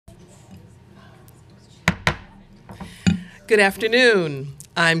Good afternoon.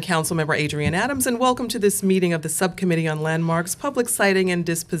 I'm Councilmember Adrienne Adams, and welcome to this meeting of the Subcommittee on Landmarks, Public Siting, and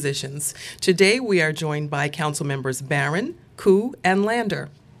Dispositions. Today, we are joined by Councilmembers Barron, Koo, and Lander.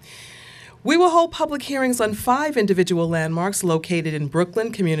 We will hold public hearings on 5 individual landmarks located in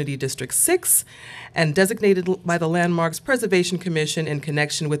Brooklyn Community District 6 and designated by the Landmarks Preservation Commission in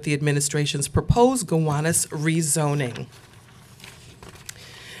connection with the administration's proposed Gowanus rezoning.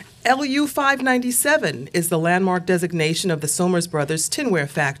 LU 597 is the landmark designation of the Somers Brothers Tinware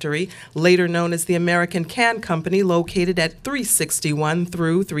Factory, later known as the American Can Company, located at 361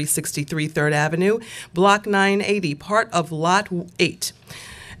 through 363 3rd Avenue, Block 980, part of Lot 8.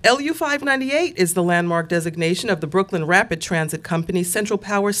 LU 598 is the landmark designation of the Brooklyn Rapid Transit Company Central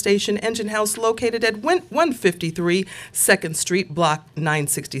Power Station Engine House, located at 153 2nd Street, Block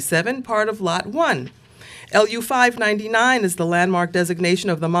 967, part of Lot 1. LU 599 is the landmark designation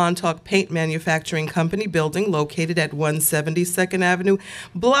of the Montauk Paint Manufacturing Company building, located at 170 2nd Avenue,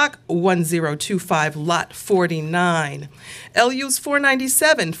 Block 1025, Lot 49. LUs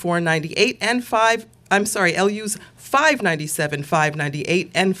 497, 498, and LUs 597,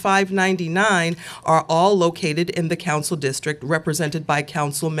 598, and 599 are all located in the council district represented by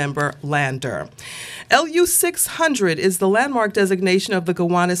Councilmember Lander. LU 600 is the landmark designation of the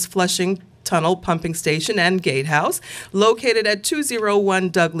Gowanus Flushing Tunnel Pumping Station and Gatehouse, located at 201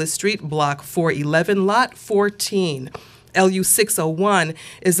 Douglas Street, Block 411, Lot 14. LU 601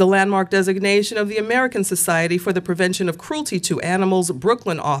 is the landmark designation of the American Society for the Prevention of Cruelty to Animals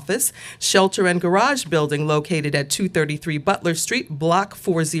Brooklyn office, shelter and garage building located at 233 Butler Street, Block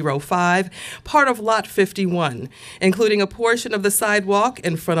 405, part of Lot 51, including a portion of the sidewalk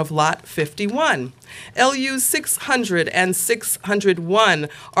in front of Lot 51. LUs 600 and 601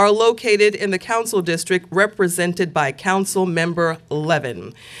 are located in the council district represented by Councilmember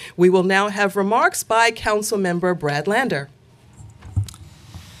Levin. We will now have remarks by Councilmember Brad Lander.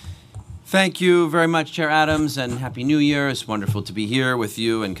 Thank you very much, Chair Adams, and Happy New Year. It's wonderful to be here with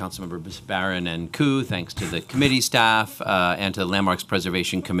you and Councilmember Barron and Koo. Thanks to the committee staff and to the Landmarks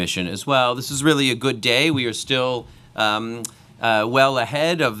Preservation Commission as well. This is really a good day. We are still well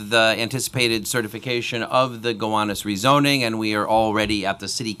ahead of the anticipated certification of the Gowanus rezoning, and we are already at the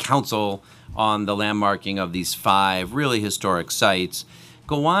City Council on the landmarking of these 5 really historic sites.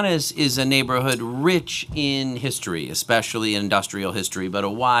 Gowanus is a neighborhood rich in history, especially industrial history, but a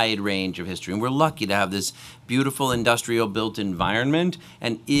wide range of history. And we're lucky to have this beautiful industrial built environment,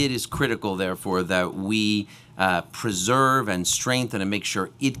 and it is critical, therefore, that we preserve and strengthen and make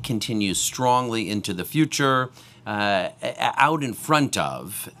sure it continues strongly into the future. Out in front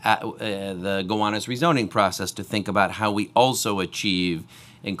of the Gowanus rezoning process to think about how we also achieve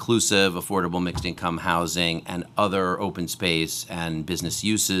inclusive, affordable, mixed-income housing and other open space and business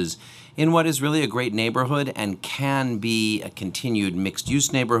uses in what is really a great neighborhood and can be a continued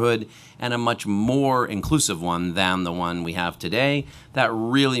mixed-use neighborhood and a much more inclusive one than the one we have today. That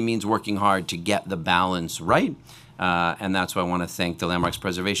really means working hard to get the balance right. And that's why I want to thank the Landmarks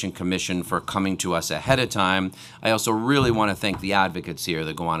Preservation Commission for coming to us ahead of time. I also really want to thank the advocates here,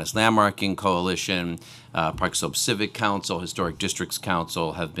 the Gowanus Landmarking Coalition, Park Slope Civic Council, Historic Districts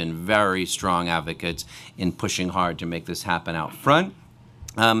Council have been very strong advocates in pushing hard to make this happen out front.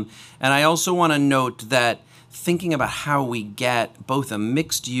 And I also want to note that thinking about how we get both a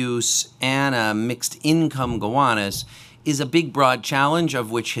mixed use and a mixed income Gowanus is a big, broad challenge,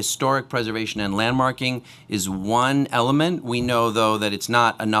 of which historic preservation and landmarking is one element. We know, though, that it's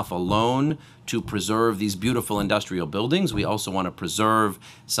not enough alone to preserve these beautiful industrial buildings. We also want to preserve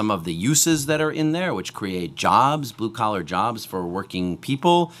some of the uses that are in there, which create jobs, blue-collar jobs for working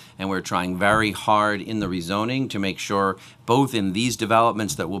people. And we're trying very hard in the rezoning to make sure, both in these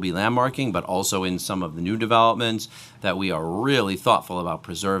developments that we'll be landmarking, but also in some of the new developments, that we are really thoughtful about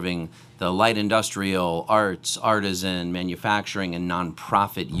preserving the light industrial, arts, artisan, manufacturing, and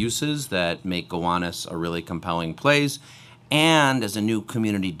nonprofit uses that make Gowanus a really compelling place. And as a new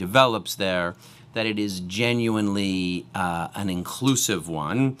community develops there, that it is genuinely an inclusive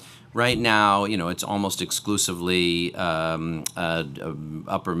one. Right now, it's almost exclusively upper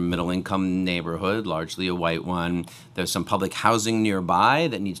middle income neighborhood, largely a white one. There's some public housing nearby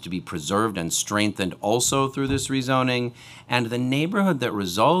that needs to be preserved and strengthened also through this rezoning. And the neighborhood that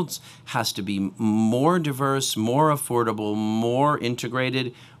results has to be more diverse, more affordable, more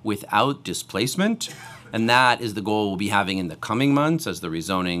integrated without displacement. And that is the goal we'll be having in the coming months as the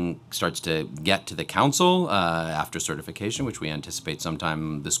rezoning starts to get to the council after certification, which we anticipate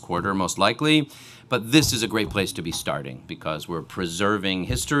sometime this quarter, most likely. But this is a great place to be starting because we're preserving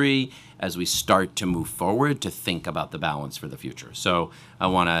history as we start to move forward to think about the balance for the future. So I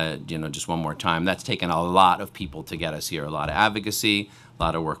want to, just one more time, that's taken a lot of people to get us here, a lot of advocacy, a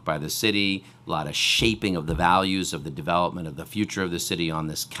lot of work by the city, a lot of shaping of the values of the development of the future of the city on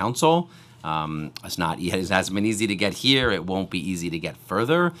this council. It hasn't been easy to get here. It won't be easy to get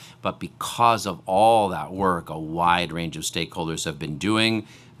further. But because of all that work a wide range of stakeholders have been doing,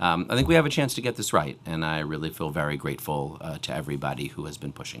 I think we have a chance to get this right. And I really feel very grateful to everybody who has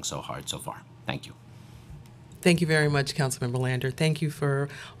been pushing so hard so far. Thank you. Thank you very much, Councilmember Lander. Thank you for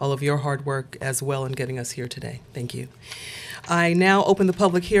all of your hard work as well in getting us here today. Thank you. I now open the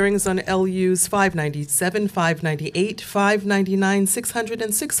public hearings on LUs 597, 598, 599, 600,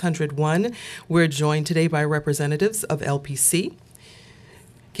 and 601. We're joined today by representatives of LPC,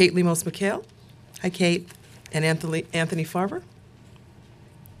 Kate Lemos-McHale. Hi, Kate. And Anthony Farber.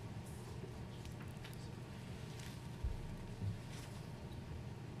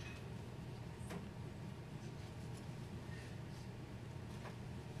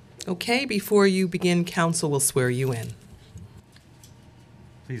 Okay, before you begin, council will swear you in.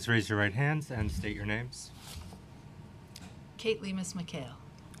 Please raise your right hands and state your names. Kate Lemos-McHale.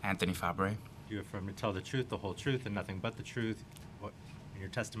 Anthony Fabre. Do you affirm to tell the truth, the whole truth, and nothing but the truth in your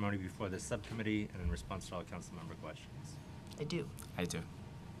testimony before this subcommittee and in response to all council member questions? I do. I do.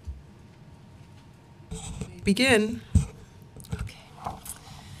 Begin. Okay.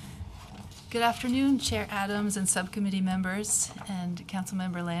 Good afternoon, Chair Adams and subcommittee members and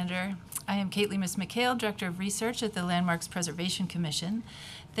Councilmember Lander. I am Kate Lemos-McHale, Director of Research at the Landmarks Preservation Commission.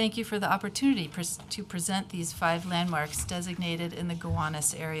 Thank you for the opportunity to present these 5 landmarks designated in the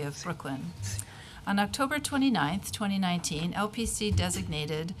Gowanus area of Brooklyn. On October 29th, 2019, LPC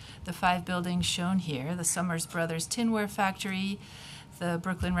designated the 5 buildings shown here, the Summers Brothers Tinware Factory, the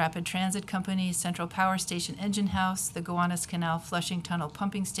Brooklyn Rapid Transit Company, Central Power Station Engine House, the Gowanus Canal Flushing Tunnel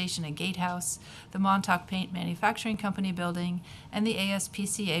Pumping Station and Gatehouse, the Montauk Paint Manufacturing Company Building, and the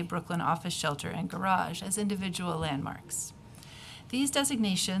ASPCA Brooklyn Office Shelter and Garage as individual landmarks. These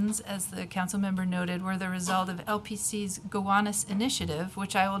designations, as the council member noted, were the result of LPC's Gowanus initiative,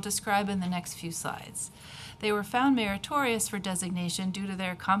 which I will describe in the next few slides. They were found meritorious for designation due to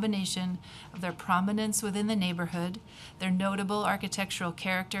their combination of their prominence within the neighborhood, their notable architectural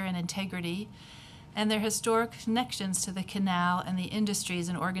character and integrity, and their historic connections to the canal and the industries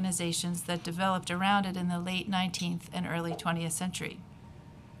and organizations that developed around it in the late 19th and early 20th century.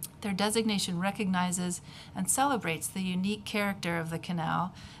 Their designation recognizes and celebrates the unique character of the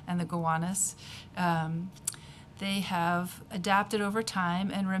canal and the Gowanus. They have adapted over time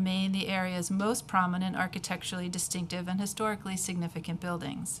and remain the area's most prominent, architecturally distinctive, and historically significant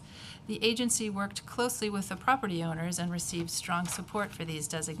buildings. The agency worked closely with the property owners and received strong support for these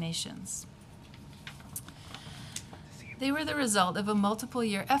designations. They were the result of a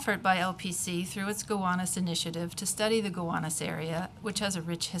multiple-year effort by LPC through its Gowanus initiative to study the Gowanus area, which has a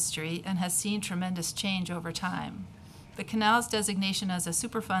rich history and has seen tremendous change over time. The canal's designation as a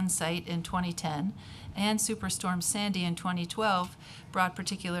Superfund site in 2010 and Superstorm Sandy in 2012 brought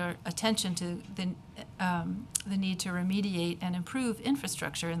particular attention to the need to remediate and improve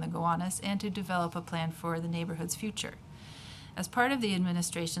infrastructure in the Gowanus and to develop a plan for the neighborhood's future. As part of the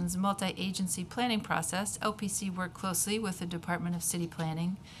administration's multi-agency planning process, LPC worked closely with the Department of City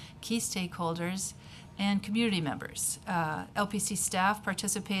Planning, key stakeholders, and community members. LPC staff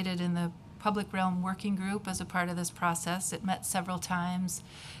participated in the Public Realm Working Group as a part of this process. It met several times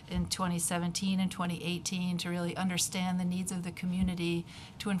in 2017 and 2018 to really understand the needs of the community,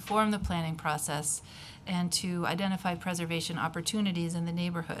 to inform the planning process, and to identify preservation opportunities in the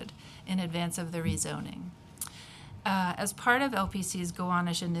neighborhood in advance of the rezoning. As part of LPC's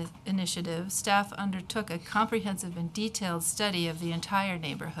Gowanus initiative, staff undertook a comprehensive and detailed study of the entire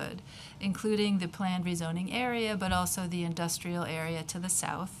neighborhood, including the planned rezoning area, but also the industrial area to the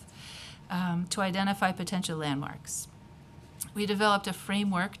south, to identify potential landmarks. We developed a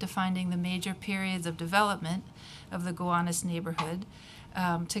framework defining the major periods of development of the Gowanus neighborhood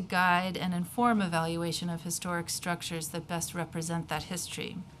to guide and inform evaluation of historic structures that best represent that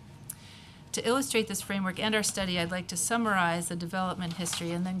history. To illustrate this framework and our study, I'd like to summarize the development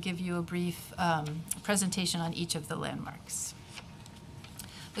history and then give you a brief presentation on each of the landmarks.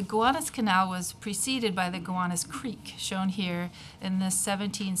 The Gowanus Canal was preceded by the Gowanus Creek, shown here in this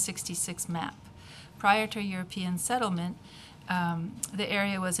 1766 map. Prior to European settlement, The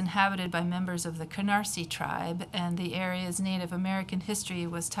area was inhabited by members of the Canarsie tribe, and the area's Native American history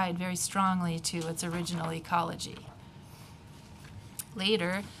was tied very strongly to its original ecology.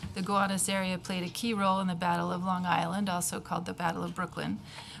 Later, the Gowanus area played a key role in the Battle of Long Island, also called the Battle of Brooklyn,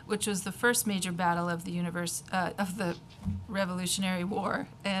 which was the first major battle of the Revolutionary War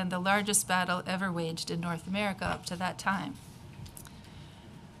and the largest battle ever waged in North America up to that time.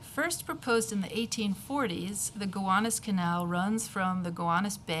 First proposed in the 1840s, the Gowanus Canal runs from the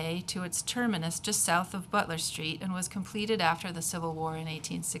Gowanus Bay to its terminus just south of Butler Street and was completed after the Civil War in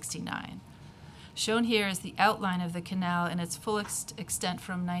 1869. Shown here is the outline of the canal in its fullest extent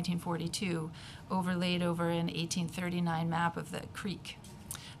from 1942, overlaid over an 1839 map of the creek.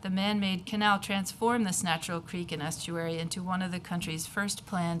 The man-made canal transformed this natural creek and estuary into one of the country's first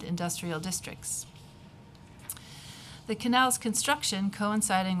planned industrial districts. The canal's construction,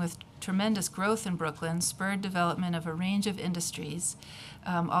 coinciding with tremendous growth in Brooklyn, spurred development of a range of industries,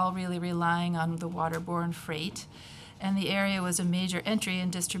 all really relying on the waterborne freight, and the area was a major entry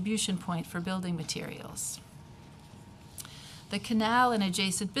and distribution point for building materials. The canal and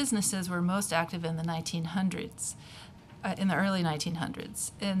adjacent businesses were most active in the 1900s. In the early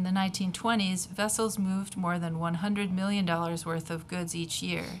 1900s. In the 1920s, vessels moved more than $100 million worth of goods each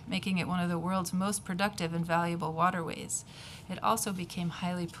year, making it one of the world's most productive and valuable waterways. It also became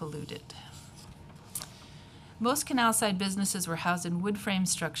highly polluted. Most canal-side businesses were housed in wood frame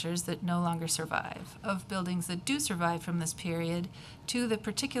structures that no longer survive. Of buildings that do survive from this period, two that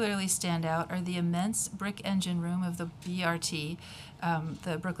particularly stand out are the immense brick engine room of the BRT,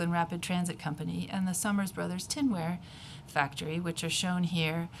 the Brooklyn Rapid Transit Company, and the Summers Brothers Tinware Factory, which are shown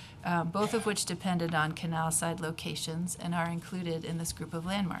here, both of which depended on canal-side locations and are included in this group of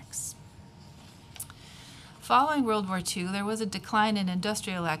landmarks. Following World War II, there was a decline in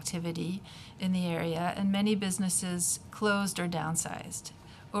industrial activity in the area, and many businesses closed or downsized.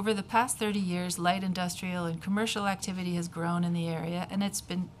 Over the past 30 years, light industrial and commercial activity has grown in the area, and it's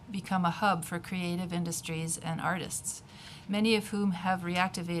become a hub for creative industries and artists, many of whom have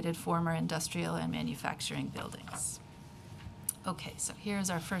reactivated former industrial and manufacturing buildings. Okay, so here's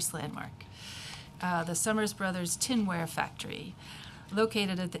our first landmark, the Summers Brothers Tinware Factory.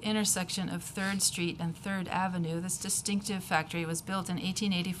 Located at the intersection of 3rd Street and 3rd Avenue, this distinctive factory was built in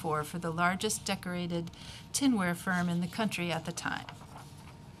 1884 for the largest decorated tinware firm in the country at the time.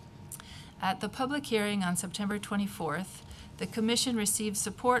 At the public hearing on September 24th, the Commission received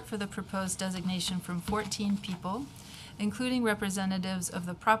support for the proposed designation from 14 people, including representatives of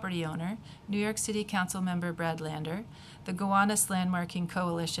the property owner, New York City Council member Brad Lander, the Gowanus Landmarking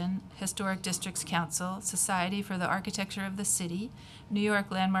Coalition, Historic Districts Council, Society for the Architecture of the City, New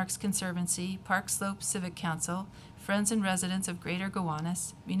York Landmarks Conservancy, Park Slope Civic Council, Friends and Residents of Greater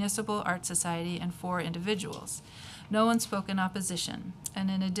Gowanus, Municipal Art Society, and 4 individuals. No one spoke in opposition, and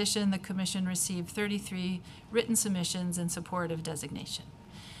in addition, the Commission received 33 written submissions in support of designation.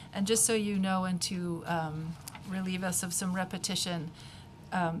 And just so you know, and to relieve us of some repetition,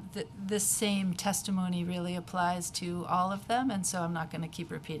 this same testimony really applies to all of them, and so I'm not going to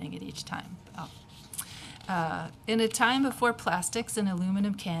keep repeating it each time. In a time before plastics and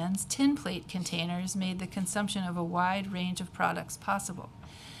aluminum cans, tin plate containers made the consumption of a wide range of products possible.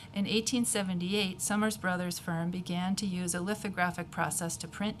 In 1878, Summers Brothers firm began to use a lithographic process to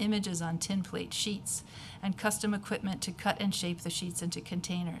print images on tin plate sheets and custom equipment to cut and shape the sheets into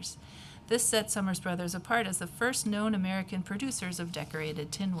containers. This set Summers Brothers apart as the first known American producers of decorated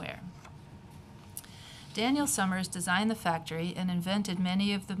tinware. Daniel Summers designed the factory and invented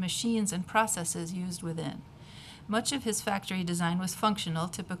many of the machines and processes used within. Much of his factory design was functional,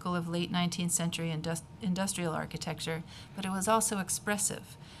 typical of late 19th century industrial architecture, but it was also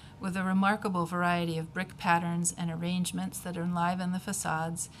expressive, with a remarkable variety of brick patterns and arrangements that enliven the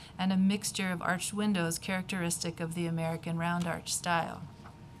facades, and a mixture of arched windows characteristic of the American round arch style.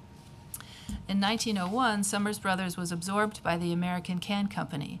 In 1901, Summers Brothers was absorbed by the American Can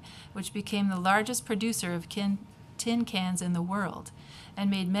Company, which became the largest producer of tin cans in the world, and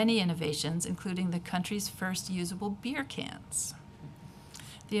made many innovations, including the country's first usable beer cans.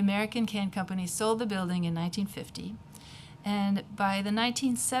 The American Can Company sold the building in 1950, and by the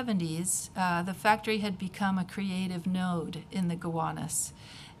 1970s, the factory had become a creative node in the Gowanus.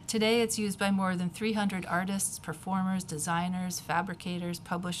 Today, it's used by more than 300 artists, performers, designers, fabricators,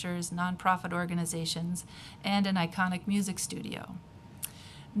 publishers, nonprofit organizations, and an iconic music studio.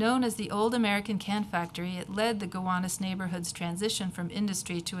 Known as the Old American Can Factory, it led the Gowanus neighborhood's transition from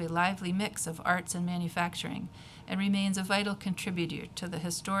industry to a lively mix of arts and manufacturing, and remains a vital contributor to the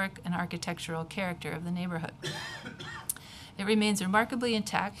historic and architectural character of the neighborhood. It remains remarkably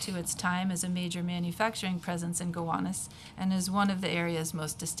intact to its time as a major manufacturing presence in Gowanus and is one of the area's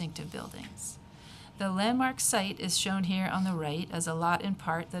most distinctive buildings. The landmark site is shown here on the right as a lot in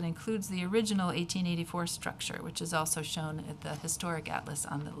part that includes the original 1884 structure, which is also shown at the historic atlas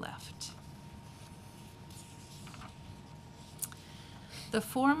on the left. The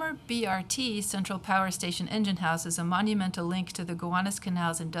former BRT Central Power Station engine house is a monumental link to the Gowanus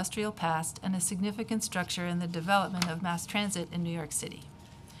Canal's industrial past and a significant structure in the development of mass transit in New York City.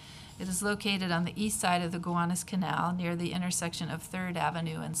 It is located on the east side of the Gowanus Canal near the intersection of 3rd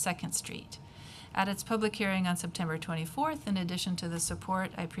Avenue and 2nd Street. At its public hearing on September 24th, in addition to the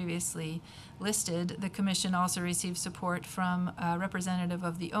support I previously listed, the Commission also received support from a representative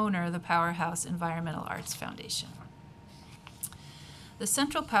of the owner, the Powerhouse Environmental Arts Foundation. The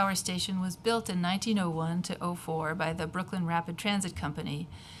Central Power Station was built in 1901 to 04 by the Brooklyn Rapid Transit Company.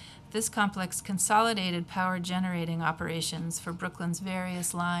 This complex consolidated power generating operations for Brooklyn's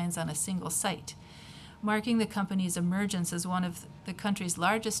various lines on a single site, marking the company's emergence as one of the country's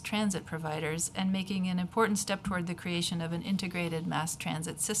largest transit providers and making an important step toward the creation of an integrated mass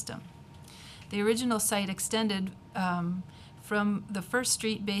transit system. The original site extended from the 1st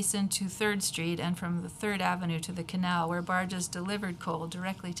Street basin to 3rd Street and from the 3rd Avenue to the canal, where barges delivered coal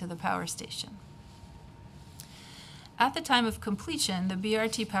directly to the power station. At the time of completion, the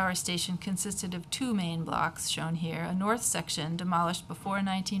BRT power station consisted of 2 main blocks, shown here, a north section demolished before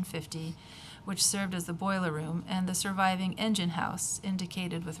 1950, which served as the boiler room, and the surviving engine house,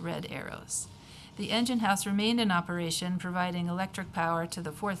 indicated with red arrows. The engine house remained in operation, providing electric power to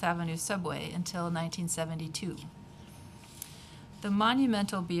the 4th Avenue subway until 1972. The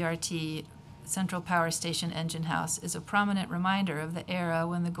monumental BRT Central Power Station engine house is a prominent reminder of the era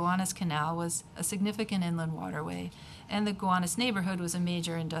when the Gowanus Canal was a significant inland waterway and the Gowanus neighborhood was a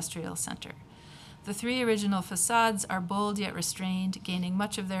major industrial center. The 3 original facades are bold yet restrained, gaining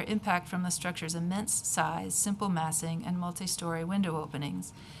much of their impact from the structure's immense size, simple massing, and multi-story window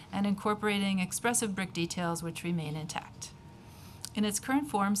openings, and incorporating expressive brick details which remain intact. In its current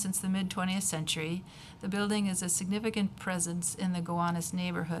form since the mid-20th century, the building is a significant presence in the Gowanus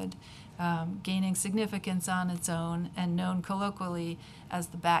neighborhood, gaining significance on its own and known colloquially as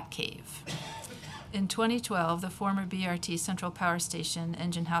the Bat Cave. In 2012, the former BRT Central Power Station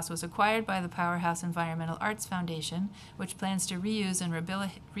engine house was acquired by the Powerhouse Environmental Arts Foundation, which plans to reuse and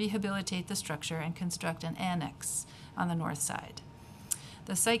rehabilitate the structure and construct an annex on the north side.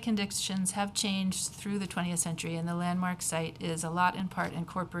 The site conditions have changed through the 20th century, and the landmark site is a lot in part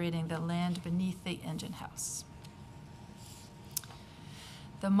incorporating the land beneath the engine house.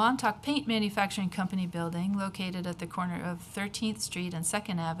 The Montauk Paint Manufacturing Company building, located at the corner of 13th Street and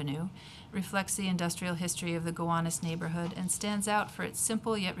 2nd Avenue, reflects the industrial history of the Gowanus neighborhood and stands out for its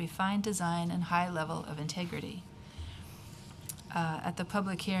simple yet refined design and high level of integrity. At the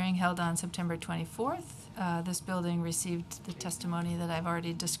public hearing held on September 24th, this building received the testimony that I've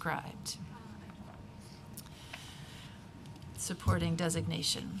already described. Supporting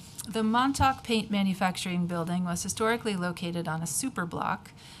designation. The Montauk Paint Manufacturing Building was historically located on a superblock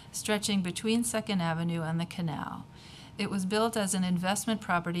stretching between 2nd Avenue and the canal. It was built as an investment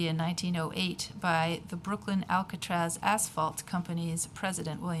property in 1908 by the Brooklyn Alcatraz Asphalt Company's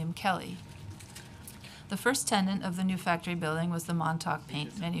president, William Kelly. The first tenant of the new factory building was the Montauk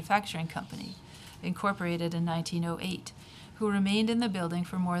Paint Manufacturing Company, incorporated in 1908, who remained in the building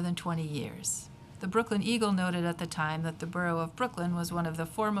for more than 20 years. The Brooklyn Eagle noted at the time that the borough of Brooklyn was one of the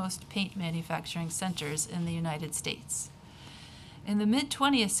foremost paint manufacturing centers in the United States. In the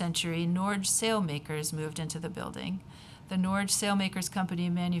mid-20th century, Norge sailmakers moved into the building. The Norge Sailmakers Company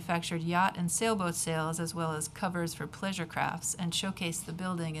manufactured yacht and sailboat sails as well as covers for pleasure crafts and showcased the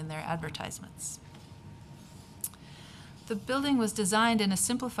building in their advertisements. The building was designed in a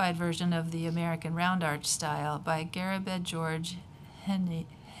simplified version of the American round arch style by Garibed George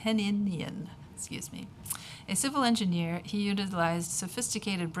Heninian. A civil engineer, he utilized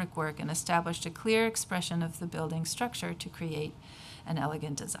sophisticated brickwork and established a clear expression of the building structure to create an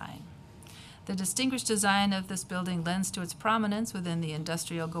elegant design. The distinguished design of this building lends to its prominence within the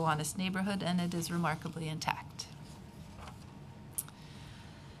industrial Gowanus neighborhood, and it is remarkably intact.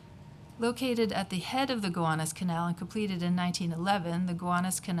 Located at the head of the Gowanus Canal and completed in 1911, the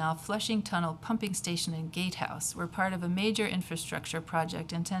Gowanus Canal Flushing Tunnel Pumping Station and Gatehouse were part of a major infrastructure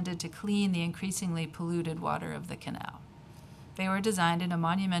project intended to clean the increasingly polluted water of the canal. They were designed in a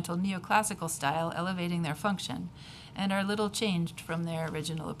monumental neoclassical style, elevating their function, and are little changed from their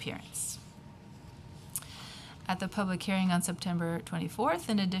original appearance. At the public hearing on September 24th,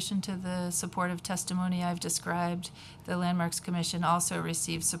 in addition to the supportive testimony I've described, the Landmarks Commission also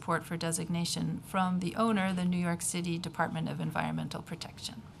received support for designation from the owner, the New York City Department of Environmental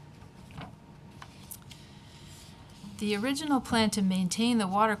Protection. The original plan to maintain the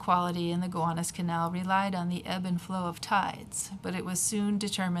water quality in the Gowanus Canal relied on the ebb and flow of tides, but it was soon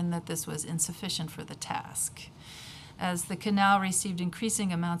determined that this was insufficient for the task, as the canal received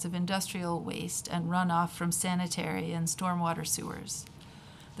increasing amounts of industrial waste and runoff from sanitary and stormwater sewers.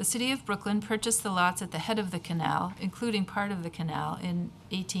 The city of Brooklyn purchased the lots at the head of the canal, including part of the canal, in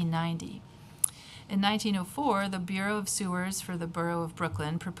 1890. In 1904, the Bureau of Sewers for the Borough of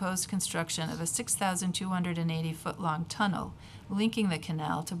Brooklyn proposed construction of a 6,280-foot-long tunnel linking the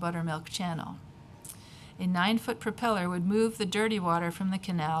canal to Buttermilk Channel. A 9-foot propeller would move the dirty water from the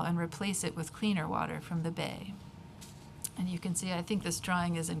canal and replace it with cleaner water from the bay. And you can see, I think this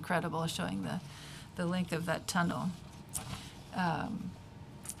drawing is incredible, showing the length of that tunnel.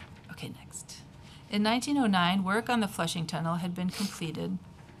 Okay, next. In 1909, work on the Flushing Tunnel had been completed,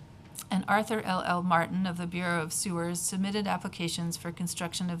 and Arthur L. Martin of the Bureau of Sewers submitted applications for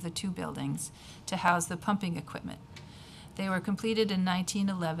construction of the 2 buildings to house the pumping equipment. They were completed in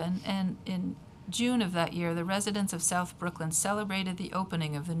 1911, and in June of that year, the residents of South Brooklyn celebrated the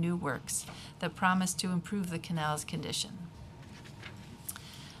opening of the new works that promised to improve the canal's condition.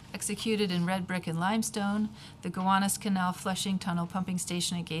 Executed in red brick and limestone, the Gowanus Canal Flushing Tunnel Pumping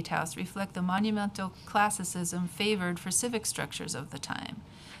Station and Gatehouse reflect the monumental classicism favored for civic structures of the time.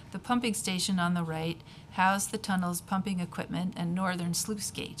 The pumping station on the right housed the tunnel's pumping equipment and northern sluice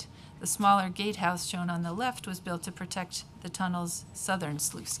gate. The smaller gatehouse shown on the left was built to protect the tunnel's southern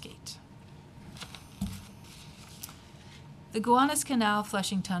sluice gate. The Gowanus Canal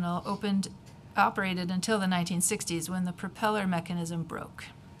Flushing Tunnel operated until the 1960s, when the propeller mechanism broke.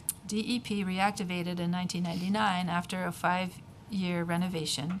 DEP reactivated in 1999 after a 5-year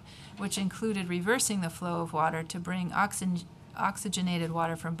renovation, which included reversing the flow of water to bring oxygenated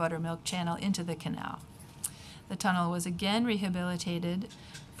water from Buttermilk Channel into the canal. The tunnel was again rehabilitated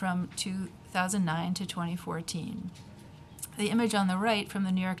from 2009 to 2014. The image on the right from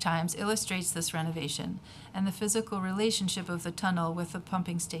the New York Times illustrates this renovation and the physical relationship of the tunnel with the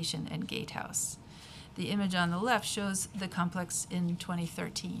pumping station and gatehouse. The image on the left shows the complex in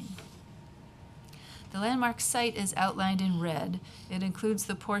 2013. The landmark site is outlined in red. It includes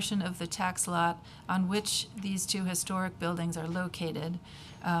the portion of the tax lot on which these 2 historic buildings are located.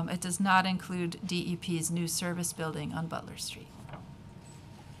 It does not include DEP's new service building on Butler Street.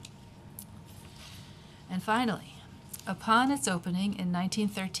 And finally, upon its opening in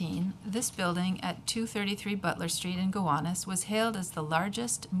 1913, this building at 233 Butler Street in Gowanus was hailed as the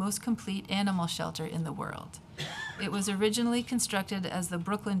largest, most complete animal shelter in the world. It was originally constructed as the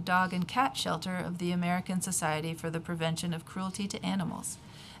Brooklyn Dog and Cat Shelter of the American Society for the Prevention of Cruelty to Animals,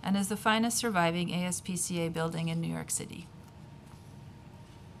 and is the finest surviving ASPCA building in New York City.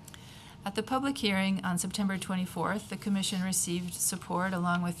 At the public hearing on September 24th, the Commission received support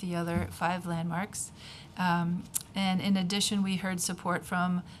along with the other 5 landmarks, and in addition, we heard support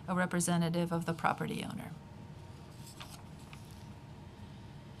from a representative of the property owner.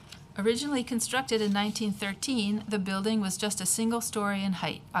 Originally constructed in 1913, the building was just a single story in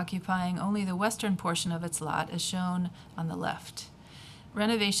height, occupying only the western portion of its lot, as shown on the left.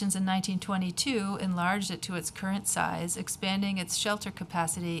 Renovations in 1922 enlarged it to its current size, expanding its shelter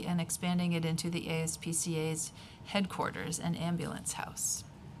capacity and expanding it into the ASPCA's headquarters and ambulance house.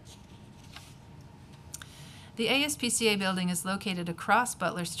 The ASPCA building is located across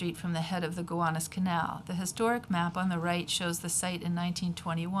Butler Street from the head of the Gowanus Canal. The historic map on the right shows the site in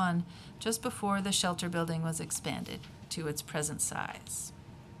 1921, just before the shelter building was expanded to its present size.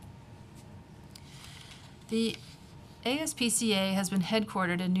 The ASPCA has been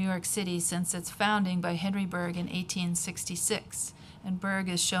headquartered in New York City since its founding by Henry Bergh in 1866, and Bergh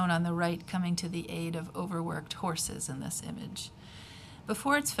is shown on the right coming to the aid of overworked horses in this image.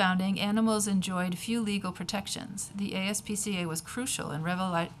 Before its founding, animals enjoyed few legal protections. The ASPCA was crucial in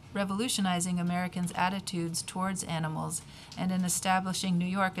revolutionizing Americans' attitudes towards animals and in establishing New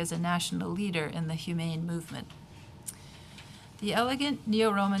York as a national leader in the humane movement. The elegant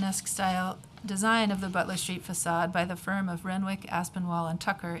neo-Romanesque style design of the Butler Street facade by the firm of Renwick, Aspinwall, and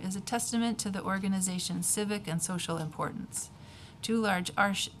Tucker is a testament to the organization's civic and social importance. 2 large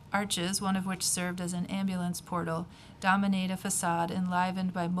arches, one of which served as an ambulance portal, dominate a facade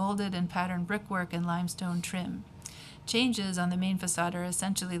enlivened by molded and patterned brickwork and limestone trim. Changes on the main facade are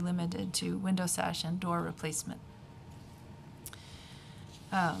essentially limited to window sash and door replacement.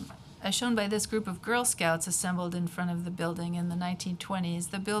 As shown by this group of Girl Scouts assembled in front of the building in the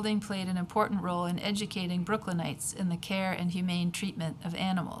 1920s, the building played an important role in educating Brooklynites in the care and humane treatment of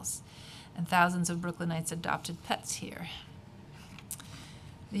animals, and thousands of Brooklynites adopted pets here.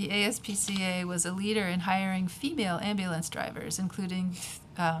 The ASPCA was a leader in hiring female ambulance drivers, including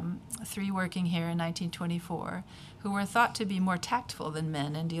 3 working here in 1924, who were thought to be more tactful than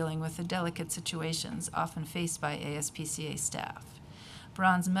men in dealing with the delicate situations often faced by ASPCA staff.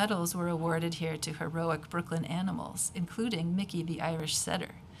 Bronze medals were awarded here to heroic Brooklyn animals, including Mickey the Irish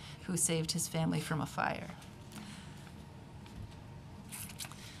setter, who saved his family from a fire.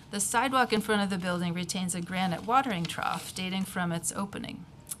 The sidewalk in front of the building retains a granite watering trough dating from its opening.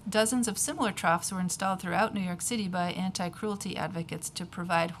 Dozens of similar troughs were installed throughout New York City by anti-cruelty advocates to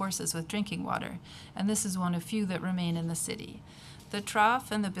provide horses with drinking water, and this is one of few that remain in the city. The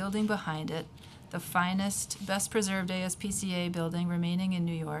trough and the building behind it, the finest, best-preserved ASPCA building remaining in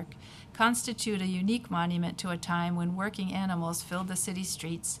New York, constitute a unique monument to a time when working animals filled the city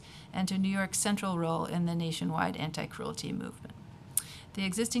streets and to New York's central role in the nationwide anti-cruelty movement. The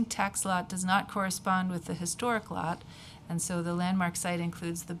existing tax lot does not correspond with the historic lot, and so the landmark site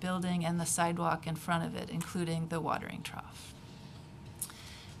includes the building and the sidewalk in front of it, including the watering trough.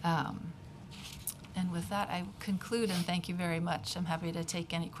 And with that, I conclude, and thank you very much. I'm happy to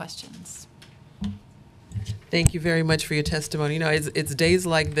take any questions. Thank you very much for your testimony. You know, it's days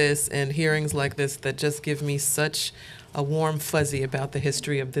like this and hearings like this that just give me such a warm fuzzy about the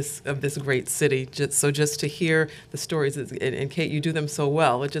history of this great city. Just to hear the stories, and Kate, you do them so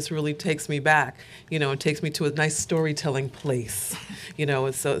well. It just really takes me back. You know, it takes me to a nice storytelling place. You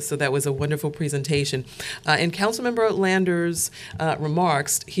know, so that was a wonderful presentation. In Councilmember Lander's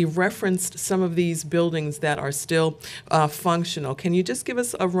remarks, he referenced some of these buildings that are still functional. Can you just give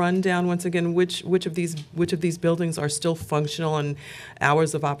us a rundown once again? Which of these buildings are still functional and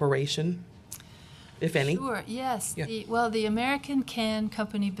hours of operation, if any? Sure, yes. Yeah. The American Can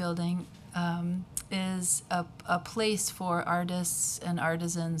Company building is a place for artists and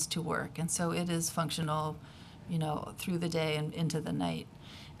artisans to work, and so it is functional, you know, through the day and into the night.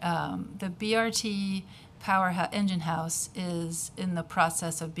 The BRT engine house is in the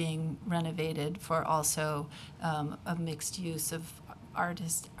process of being renovated for also a mixed use of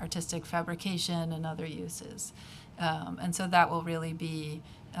artistic fabrication and other uses. And so that will really be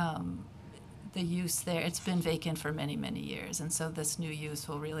the use there. It's been vacant for many, many years, and so this new use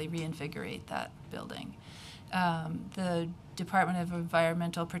will really reinvigorate that building. The Department of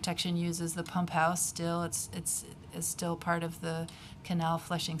Environmental Protection uses the pump house still. It's still part of the canal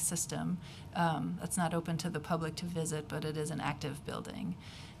flushing system. It's not open to the public to visit, but it is an active building.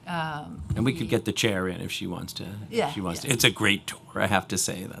 And we could get the chair in if she wants to. Yeah, if she wants yeah. to. It's a great tour, I have to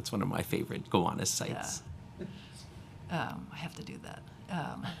say. That's one of my favorite Gowanus sites. I have to do that.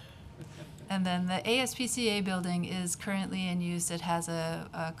 And then the ASPCA building is currently in use. It has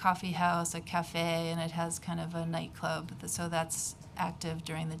a coffee house, a cafe, and it has kind of a nightclub. So that's active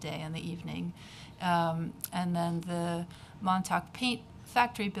during the day and the evening. And then the Montauk Paint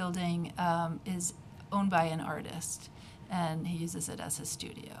Factory building is owned by an artist, and he uses it as his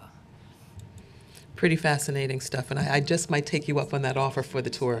studio. Pretty fascinating stuff, and I just might take you up on that offer for the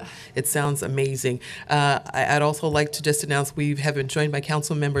tour. It sounds amazing. I'd also like to just announce we have been joined by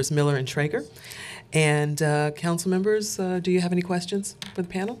Council Members Miller and Traeger. And Council Members, do you have any questions for the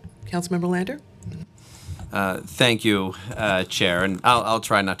panel? Councilmember Lander? Thank you, Chair, and I'll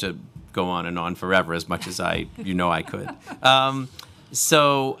try not to go on and on forever as much as I could.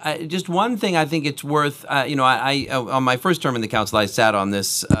 So just one thing I think it's worth, I on my first term in the council, I sat on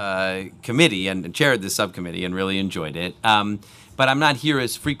this committee and chaired this subcommittee and really enjoyed it. But I'm not here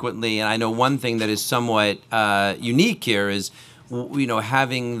as frequently, and I know one thing that is somewhat unique here is,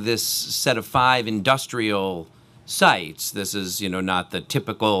 having this set of 5 industrial sites. This is, not the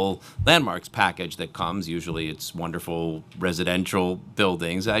typical landmarks package that comes. Usually it's wonderful residential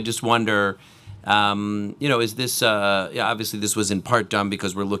buildings. I just wonder, is this, obviously this was in part done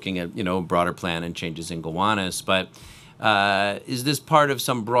because we're looking at, a broader plan and changes in Gowanus, but is this part of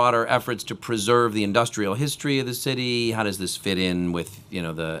some broader efforts to preserve the industrial history of the city? How does this fit in with, the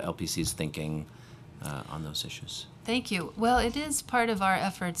LPC's thinking on those issues? Thank you. Well, it is part of our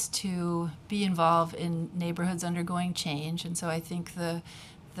efforts to be involved in neighborhoods undergoing change, and so I think the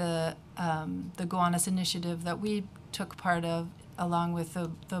Gowanus initiative that we took part of, along with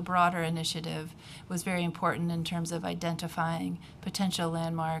the broader initiative, was very important in terms of identifying potential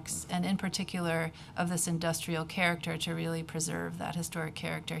landmarks, and in particular of this industrial character, to really preserve that historic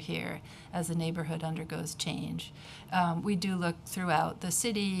character here as the neighborhood undergoes change. We do look throughout the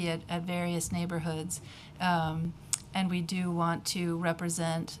city at various neighborhoods, and we do want to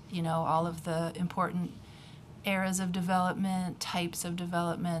represent, all of the important eras of development, types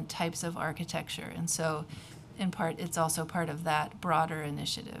of architecture. And so, in part, it's also part of that broader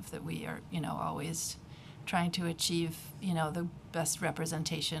initiative that we are, always trying to achieve, the best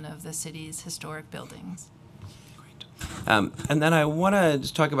representation of the city's historic buildings. And then I want to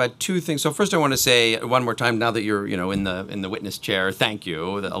just talk about two things. So first, I want to say one more time, now that you're in the witness chair, thank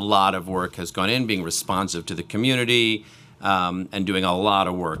you. A lot of work has gone in being responsive to the community and doing a lot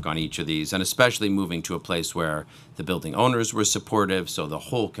of work on each of these, and especially moving to a place where the building owners were supportive. So the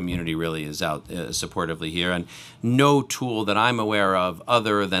whole community really is out supportively here, and no tool that I'm aware of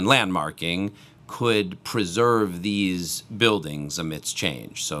other than landmarking could preserve these buildings amidst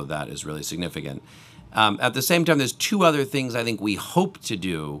change. So that is really significant. At the same time, there's two other things I think we hope to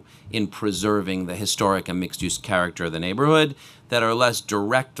do in preserving the historic and mixed-use character of the neighborhood that are less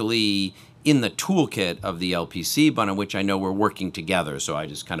directly in the toolkit of the LPC, but on which I know we're working together. So I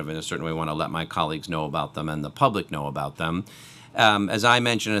just kind of, in a certain way, want to let my colleagues know about them and the public know about them. As I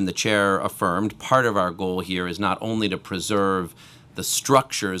mentioned and the chair affirmed, part of our goal here is not only to preserve the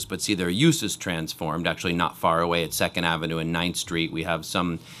structures, but see their uses transformed. Actually, not far away at 2nd Avenue and 9th Street, we have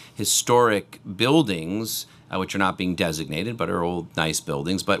some historic buildings, which are not being designated, but are old, nice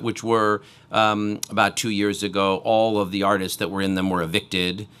buildings, but which were, about 2 years ago, all of the artists that were in them were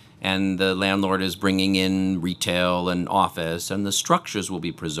evicted, and the landlord is bringing in retail and office, and the structures will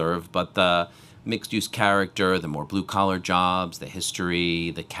be preserved, but the mixed-use character, the more blue-collar jobs, the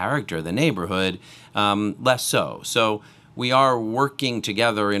history, the character of the neighborhood, less so. So we are working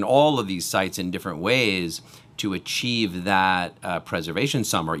together in all of these sites in different ways to achieve that preservation.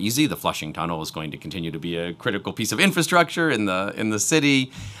 Some are easy. The Flushing Tunnel is going to continue to be a critical piece of infrastructure in the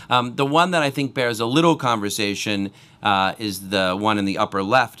city. The one that I think bears a little conversation is the one in the upper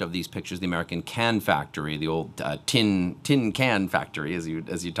left of these pictures, the American Can Factory, the old tin can factory, as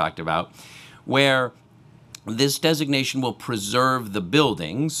you talked about, where this designation will preserve the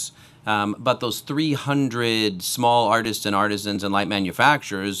buildings. But those 300 small artists and artisans and light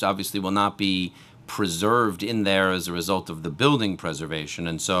manufacturers obviously will not be preserved in there as a result of the building preservation.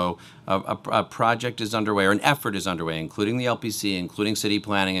 And so a project is underway, or an effort is underway, including the LPC, including city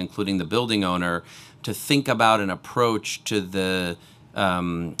planning, including the building owner, to think about an approach to the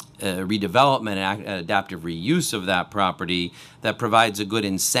redevelopment and adaptive reuse of that property that provides a good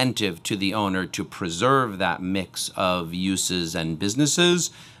incentive to the owner to preserve that mix of uses and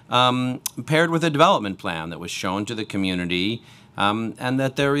businesses, paired with a development plan that was shown to the community, and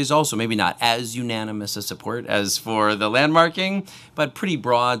that there is also maybe not as unanimous a support as for the landmarking, but pretty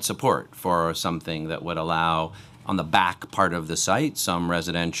broad support for something that would allow, on the back part of the site, some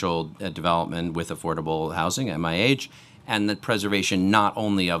residential development with affordable housing, MIH, and the preservation not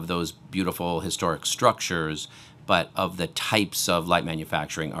only of those beautiful historic structures, but of the types of light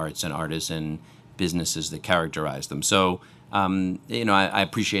manufacturing, arts, and artisan businesses that characterize them. So, I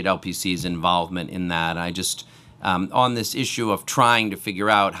appreciate LPC's involvement in that. I just, on this issue of trying to figure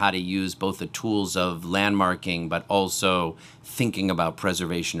out how to use both the tools of landmarking, but also thinking about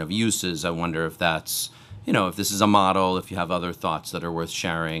preservation of uses, I wonder if that's, if this is a model, if you have other thoughts that are worth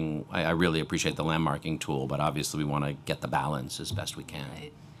sharing. I really appreciate the landmarking tool, but obviously we want to get the balance as best we can.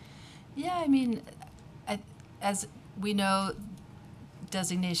 Right. Yeah, as we know,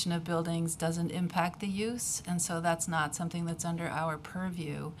 designation of buildings doesn't impact the use, and so that's not something that's under our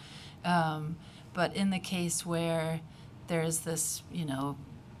purview. But in the case where there's this,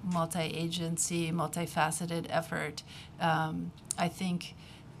 multi-agency, multifaceted effort, I think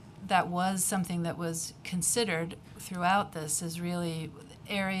that was something that was considered throughout this, is really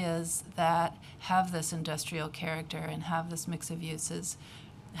areas that have this industrial character and have this mix of uses.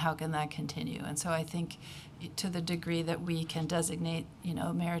 How can that continue? And so I think to the degree that we can designate,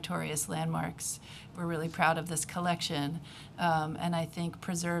 meritorious landmarks, we're really proud of this collection. And I think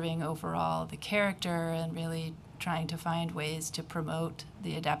preserving overall the character and really trying to find ways to promote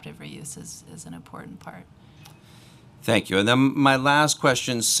the adaptive reuse is an important part. Thank you. And then my last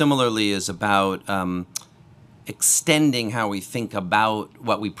question similarly is about extending how we think about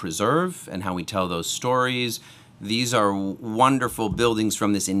what we preserve and how we tell those stories. These are wonderful buildings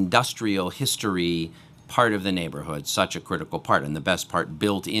from this industrial history part of the neighborhood, such a critical part, and the best part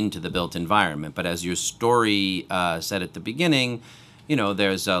built into the built environment. But as your story said at the beginning,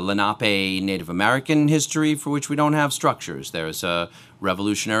 there's a Lenape Native American history for which we don't have structures. There's a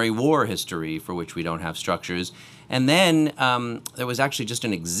Revolutionary War history for which we don't have structures. And then there was actually just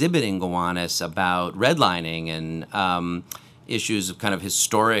an exhibit in Gowanus about redlining and issues of kind of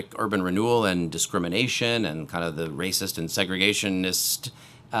historic urban renewal and discrimination and kind of the racist and segregationist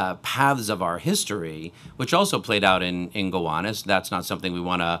paths of our history, which also played out in Gowanus. That's not something we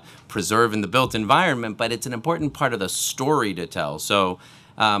want to preserve in the built environment, but it's an important part of the story to tell. So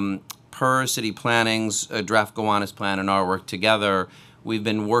per city planning's draft Gowanus plan and our work together, we've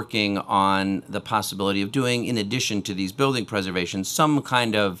been working on the possibility of doing, in addition to these building preservations, some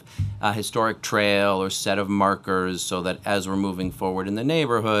kind of historic trail or set of markers so that as we're moving forward in the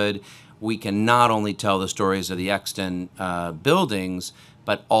neighborhood, we can not only tell the stories of the extant buildings,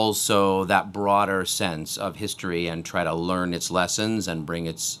 but also that broader sense of history and try to learn its lessons and bring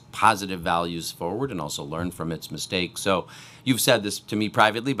its positive values forward and also learn from its mistakes. So you've said this to me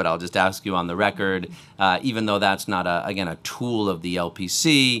privately, but I'll just ask you on the record, even though that's not, again, a tool of the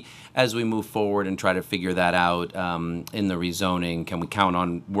LPC, as we move forward and try to figure that out in the rezoning, can we count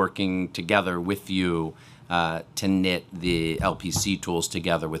on working together with you to knit the LPC tools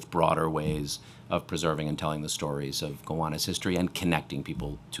together with broader ways of preserving and telling the stories of Gowanus history and connecting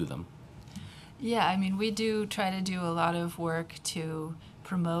people to them? Yeah, I mean, we do try to do a lot of work to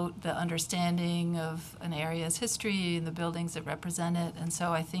promote the understanding of an area's history and the buildings that represent it. And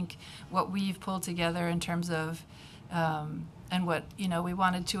so I think what we've pulled together in terms of, and what, we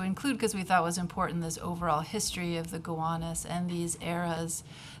wanted to include because we thought was important, this overall history of the Gowanus and these eras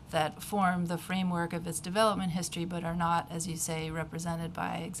that form the framework of its development history but are not, as you say, represented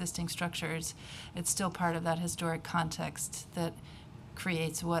by existing structures. It's still part of that historic context that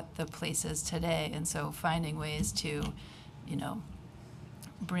creates what the place is today. And so finding ways to,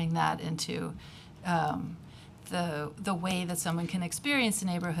 bring that into the way that someone can experience the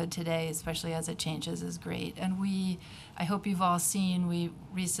neighborhood today, especially as it changes, is great. And I hope you've all seen, we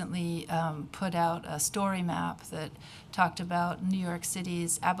recently put out a story map that talked about New York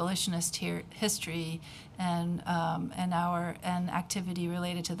City's abolitionist history and activity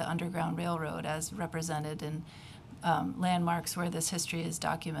related to the Underground Railroad as represented in landmarks where this history is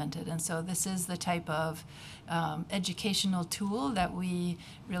documented. And so this is the type of educational tool that we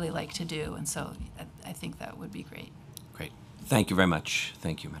really like to do. And so I think that would be great. Great. Thank you very much.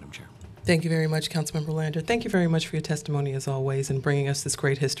 Thank you, Madam Chair. Thank you very much, Councilmember Lander. Thank you very much for your testimony, as always, and bringing us this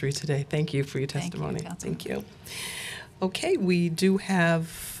great history today. Thank you for your testimony. Thank you. Okay, we do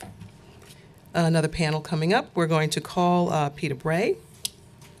have another panel coming up. We're going to call Peter Bray,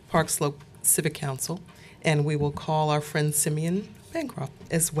 Park Slope Civic Council, and we will call our friend Simeon Bancroft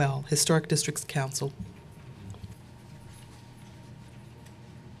as well, Historic Districts Council.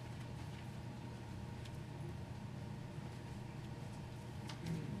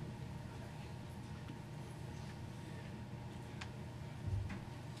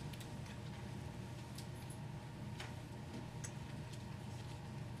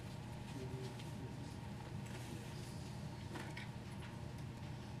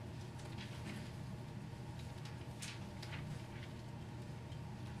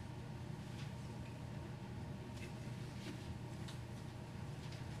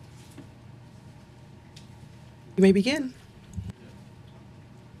 You may begin.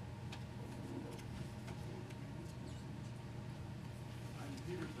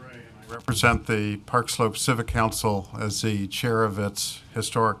 I represent the Park Slope Civic Council as the chair of its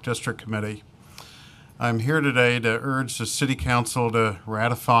Historic District Committee. I'm here today to urge the City Council to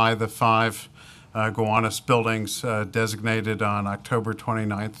ratify the 5 Gowanus buildings designated on October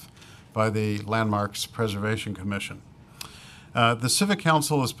 29th by the Landmarks Preservation Commission. The Civic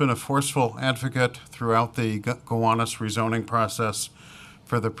Council has been a forceful advocate throughout the Gowanus rezoning process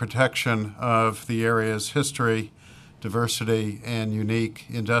for the protection of the area's history, diversity, and unique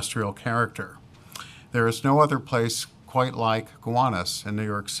industrial character. There is no other place quite like Gowanus in New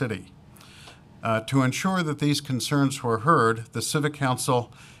York City. To ensure that these concerns were heard, the Civic Council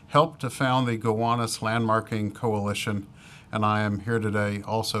helped to found the Gowanus Landmarking Coalition, and I am here today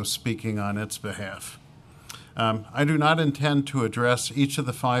also speaking on its behalf. I do not intend to address each of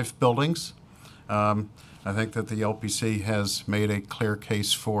the 5 buildings. I think that the LPC has made a clear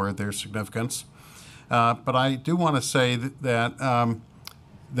case for their significance. But I do want to say that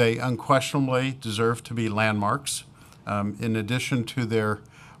they unquestionably deserve to be landmarks. In addition to their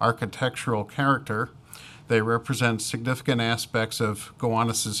architectural character, they represent significant aspects of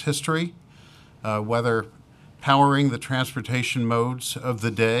Gowanus's history, whether powering the transportation modes of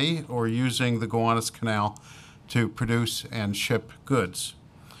the day or using the Gowanus Canal to produce and ship goods.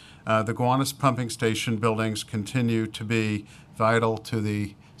 The Gowanus pumping station buildings continue to be vital to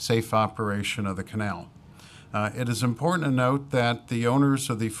the safe operation of the canal. It is important to note that the owners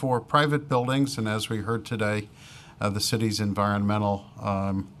of the 4 private buildings, and as we heard today, the city's environmental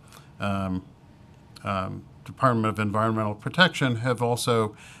Department of Environmental Protection have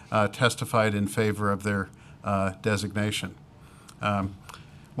also testified in favor of their designation.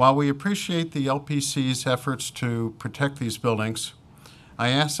 While we appreciate the LPC's efforts to protect these buildings, I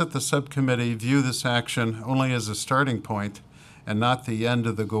ask that the subcommittee view this action only as a starting point and not the end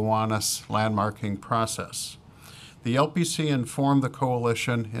of the Gowanus landmarking process. The LPC informed the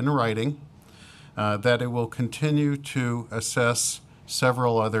coalition in writing that it will continue to assess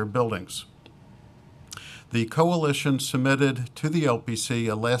several other buildings. The coalition submitted to the LPC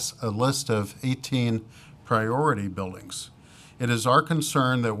a list of 18 priority buildings. It is our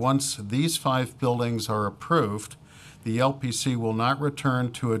concern that once these 5 buildings are approved, the LPC will not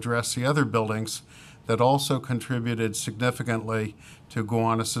return to address the other buildings that also contributed significantly to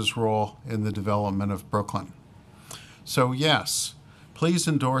Gowanus's role in the development of Brooklyn. So yes, please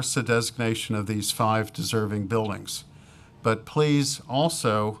endorse the designation of these 5 deserving buildings, but please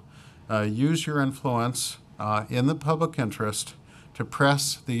also use your influence in the public interest to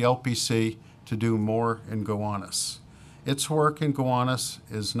press the LPC to do more in Gowanus. Its work in Gowanus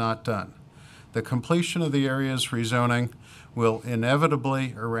is not done. The completion of the area's rezoning will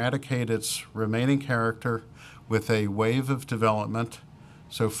inevitably eradicate its remaining character with a wave of development,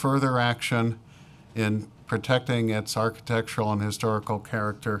 so further action in protecting its architectural and historical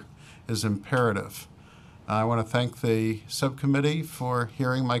character is imperative. I want to thank the subcommittee for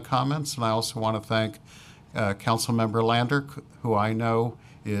hearing my comments, and I also want to thank Councilmember Lander, who I know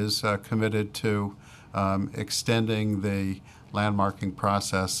is committed to extending the landmarking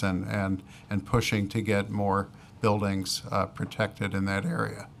process and pushing to get more buildings protected in that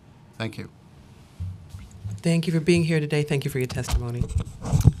area. Thank you. Thank you for being here today. Thank you for your testimony.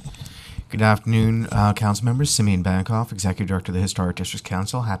 Good afternoon, council members. Simeon Bankoff, Executive Director of the Historic Districts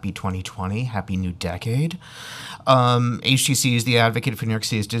Council. Happy 2020. Happy new decade. HTC is the advocate for New York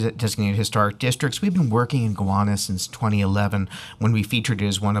City's designated historic districts. We've been working in Gowanus since 2011 when we featured it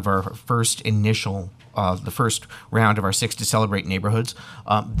as one of our first the first round of our 6 to Celebrate neighborhoods.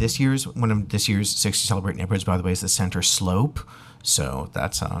 One of this year's 6 to Celebrate neighborhoods, by the way, is the Center Slope. So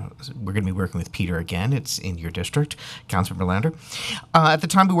that's we're going to be working with Peter again. It's in your district, Councilmember Lander. At the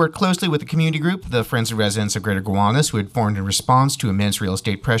time, we worked closely with the community group, the Friends and Residents of Greater Gowanus, who had formed in response to immense real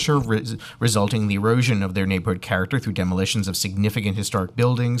estate pressure, resulting in the erosion of their neighborhood character through demolitions of significant historic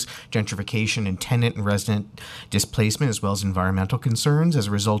buildings, gentrification, and tenant and resident displacement, as well as environmental concerns. As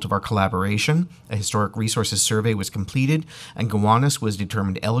a result of our collaboration, a historic resources survey was completed, and Gowanus was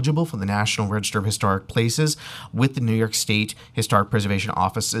determined eligible for the National Register of Historic Places with the New York State Historic Preservation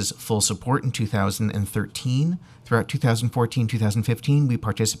Office's full support in 2013. Throughout 2014-2015, we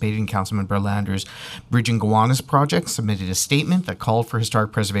participated in Councilmember Lander's Bridging Gowanus project, submitted a statement that called for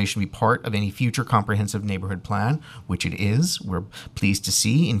historic preservation to be part of any future comprehensive neighborhood plan, which it is. We're pleased to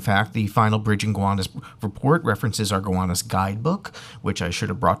see. In fact, the final Bridging Gowanus report references our Gowanus guidebook, which I should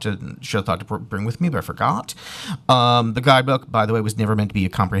have thought to bring with me, but I forgot. The guidebook, by the way, was never meant to be a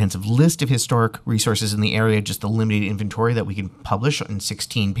comprehensive list of historic resources in the area, just a limited inventory that we can publish in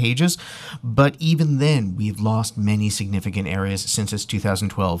 16 pages. But even then, we've lost many significant areas since its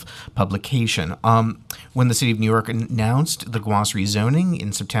 2012 publication. When the City of New York announced the Gowanus rezoning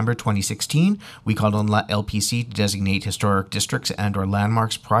in September 2016, we called on LPC to designate historic districts and/or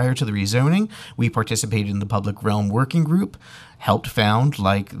landmarks prior to the rezoning. We participated in the Public Realm Working Group, helped found,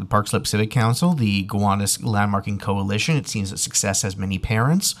 like the Park Slope Civic Council, the Gowanus Landmarking Coalition. It seems that success has many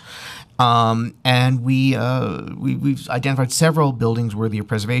parents. And we've identified several buildings worthy of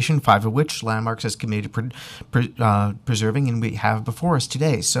preservation, 5 of which Landmarks has committed to preserving, and we have before us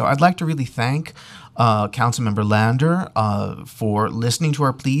today. So I'd like to really thank Councilmember Lander for listening to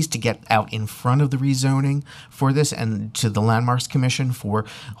our pleas to get out in front of the rezoning for this, and to the Landmarks Commission for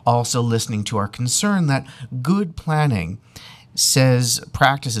also listening to our concern that good planning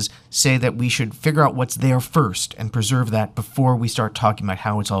practices say that we should figure out what's there first and preserve that before we start talking about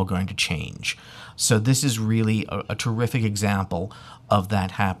how it's all going to change. So this is really a terrific example of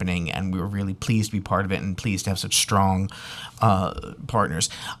that happening, and we were really pleased to be part of it and pleased to have such strong partners.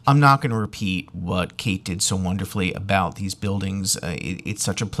 I'm not going to repeat what Kate did so wonderfully about these buildings. It's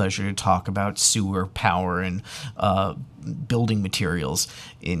such a pleasure to talk about sewer, power, and building materials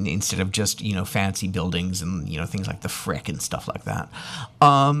instead of just, fancy buildings and, things like the Frick and stuff like that.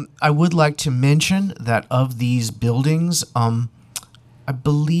 I would like to mention that of these buildings, I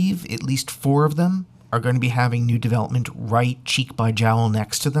believe at least 4 of them are going to be having new development right cheek by jowl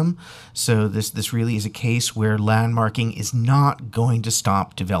next to them. So this really is a case where landmarking is not going to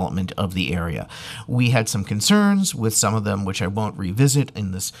stop development of the area. We had some concerns with some of them, which I won't revisit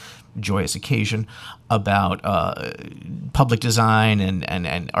in this joyous occasion about public design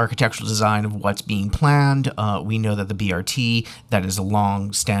and architectural design of what's being planned. We know that the BRT, that is a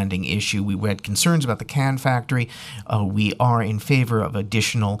long-standing issue. We had concerns about the can factory. We are in favor of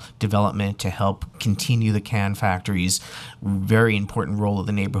additional development to help continue the can factory's very important role of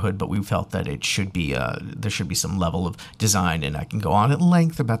the neighborhood, but we felt that it should be there should be some level of design, and I can go on at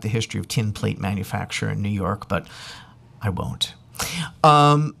length about the history of tin plate manufacture in New York, but I won't.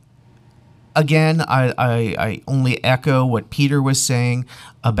 Again, I only echo what Peter was saying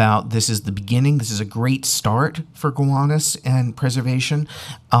about this is the beginning. This is a great start for Gowanus and preservation.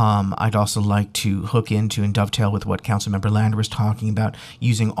 I'd also like to hook into and dovetail with what Councilmember Lander was talking about,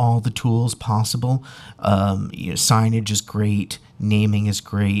 using all the tools possible. Signage is great. Naming is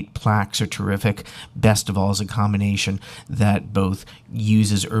great. Plaques are terrific. Best of all is a combination that both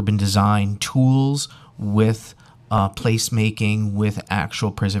uses urban design tools with placemaking, with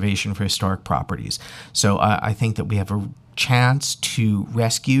actual preservation for historic properties. So I think that we have a chance to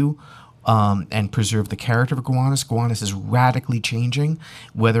rescue and preserve the character of Gowanus. Gowanus is radically changing,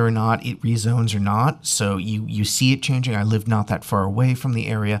 whether or not it rezones or not. So you see it changing. I live not that far away from the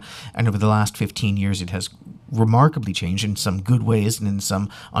area, and over the last 15 years, it has remarkably changed in some good ways and in some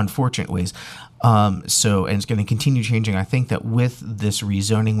unfortunate ways. And it's going to continue changing. I think that with this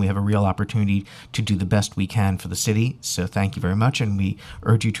rezoning, we have a real opportunity to do the best we can for the city. So thank you very much, and we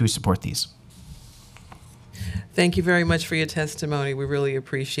urge you to support these. Thank you very much for your testimony. We really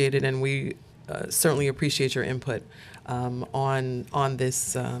appreciate it, and we certainly appreciate your input on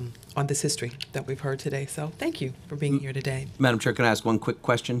this history that we've heard today. So thank you for being here today. Madam Chair, can I ask one quick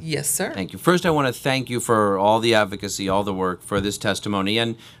question? Yes, sir. Thank you. First, I want to thank you for all the advocacy, all the work, for this testimony,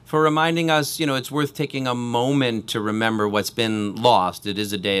 and for reminding us, it's worth taking a moment to remember what's been lost. It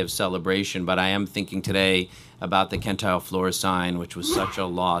is a day of celebration, but I am thinking today about the Kent Tile floor sign, which was such a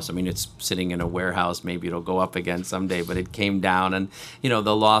loss. I mean, it's sitting in a warehouse. Maybe it'll go up again someday, but it came down. And,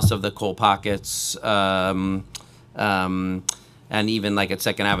 the loss of the coal pockets, and even like at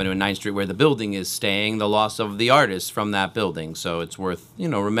 2nd Avenue and 9th Street where the building is staying, the loss of the artist from that building. So it's worth,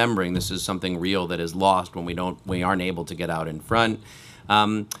 remembering this is something real that is lost when we aren't able to get out in front.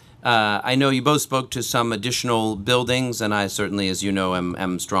 I know you both spoke to some additional buildings, and I certainly, as you know,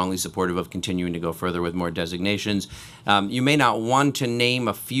 am strongly supportive of continuing to go further with more designations. You may not want to name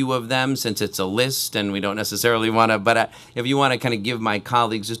a few of them since it's a list, and we don't necessarily want to, but if you want to kind of give my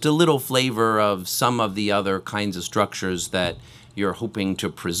colleagues just a little flavor of some of the other kinds of structures that you're hoping to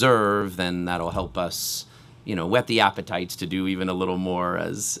preserve, then that'll help us, whet the appetites to do even a little more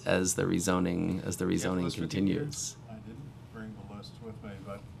as the rezoning continues. I didn't bring the list with me,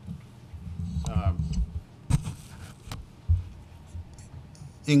 but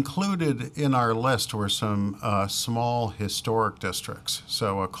included in our list were some small historic districts.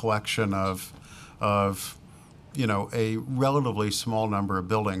 So a collection of a relatively small number of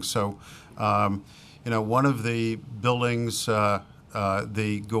buildings. So one of the buildings, the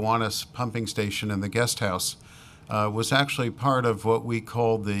Gowanus pumping station and the guest house, was actually part of what we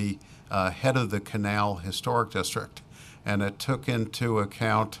called the head of the canal historic district, and it took into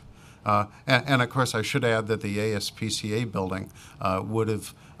account. And of course, I should add that the ASPCA building would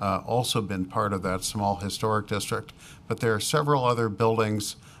have also been part of that small historic district. But there are several other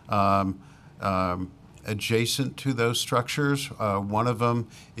buildings adjacent to those structures. One of them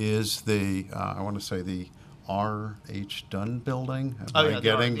is the, I want to say the R.H. Dunn building. That's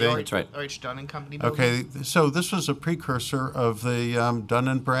right. R.H. Dunn and Company building. Okay, so this was a precursor of the Dunn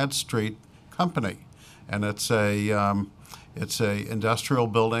and Bradstreet Company, and it's a industrial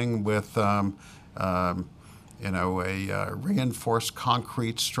building with a reinforced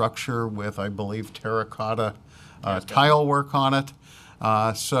concrete structure with, I believe, terracotta tile work on it.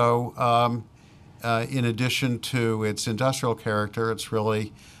 In addition to its industrial character, it's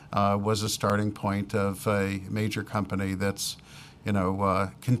really was a starting point of a major company that's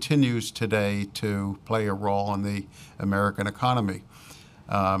continues today to play a role in the American economy.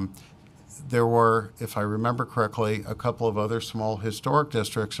 There were, if I remember correctly, a couple of other small historic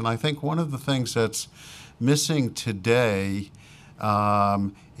districts, and I think one of the things that's missing today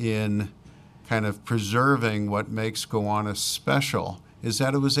in kind of preserving what makes Gowanus special is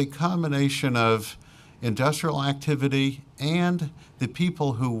that it was a combination of industrial activity and the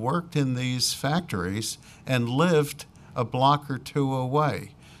people who worked in these factories and lived a block or two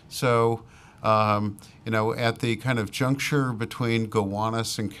away. So, at the kind of juncture between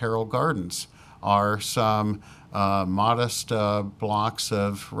Gowanus and Carroll Gardens are some modest blocks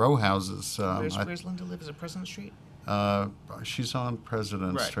of row houses. Where's Linda live? Is it President Street? She's on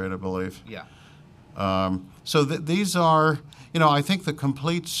President Street, I believe. Yeah. These are, I think the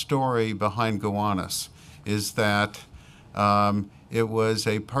complete story behind Gowanus is that it was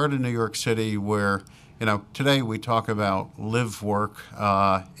a part of New York City where, today we talk about live-work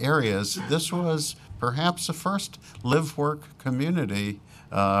areas. This was perhaps the first live-work community.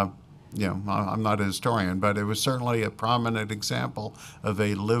 I'm not a historian, but it was certainly a prominent example of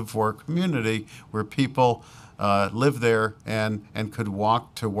a live-work community where people lived there and could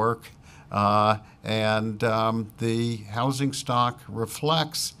walk to work. The housing stock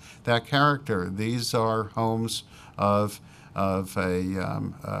reflects that character. These are homes of a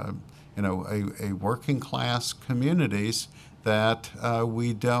working class communities that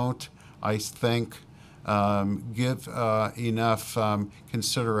we don't, I think, give enough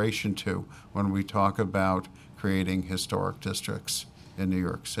consideration to when we talk about creating historic districts in New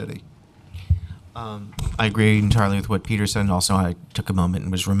York City. I agree entirely with what Peter said, and also I took a moment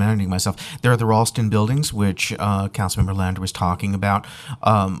and was reminding myself. There are the Ralston buildings, which Councilmember Lander was talking about,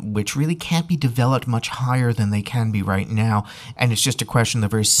 which really can't be developed much higher than they can be right now. And it's just a question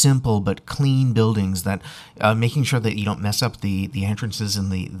of very simple but clean buildings that making sure that you don't mess up the entrances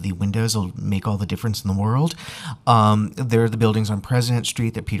and the windows will make all the difference in the world. There are the buildings on President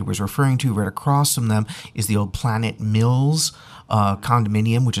Street that Peter was referring to. Right across from them is the old Planet Mills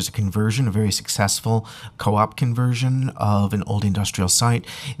condominium, which is a conversion, a very successful co-op conversion of an old industrial site.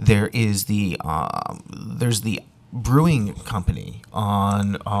 There's the brewing company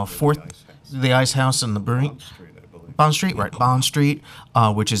on the Ice House and the brewing. Bond Street, right? Bond Street,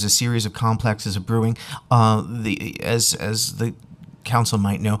 which is a series of complexes of brewing. As the council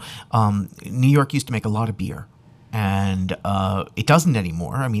might know, New York used to make a lot of beer. And it doesn't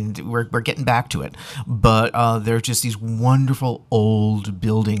anymore. I mean, we're getting back to it. But there are just these wonderful old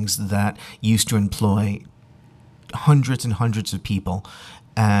buildings that used to employ hundreds and hundreds of people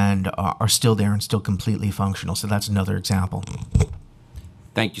and are still there and still completely functional. So that's another example.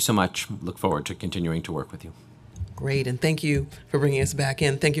 Thank you so much. Look forward to continuing to work with you. Great, and thank you for bringing us back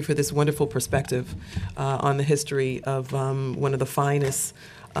in. Thank you for this wonderful perspective on the history of one of the finest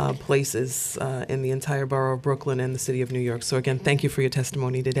places in the entire borough of Brooklyn and the city of New York. So again, thank you for your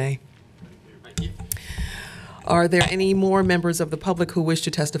testimony today. Thank you. Are there any more members of the public who wish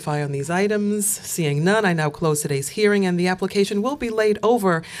to testify on these items? Seeing none, I now close today's hearing, and the application will be laid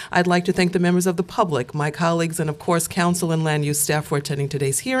over. I'd like to thank the members of the public, my colleagues, and of course, council and land use staff for attending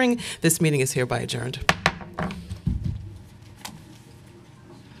today's hearing. This meeting is hereby adjourned.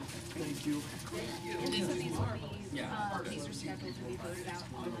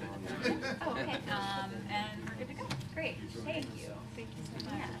 And we're good to go. Great. Thank you. Thank you so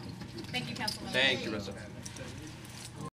much. Thank you, Councilman. Thank you, Rissa.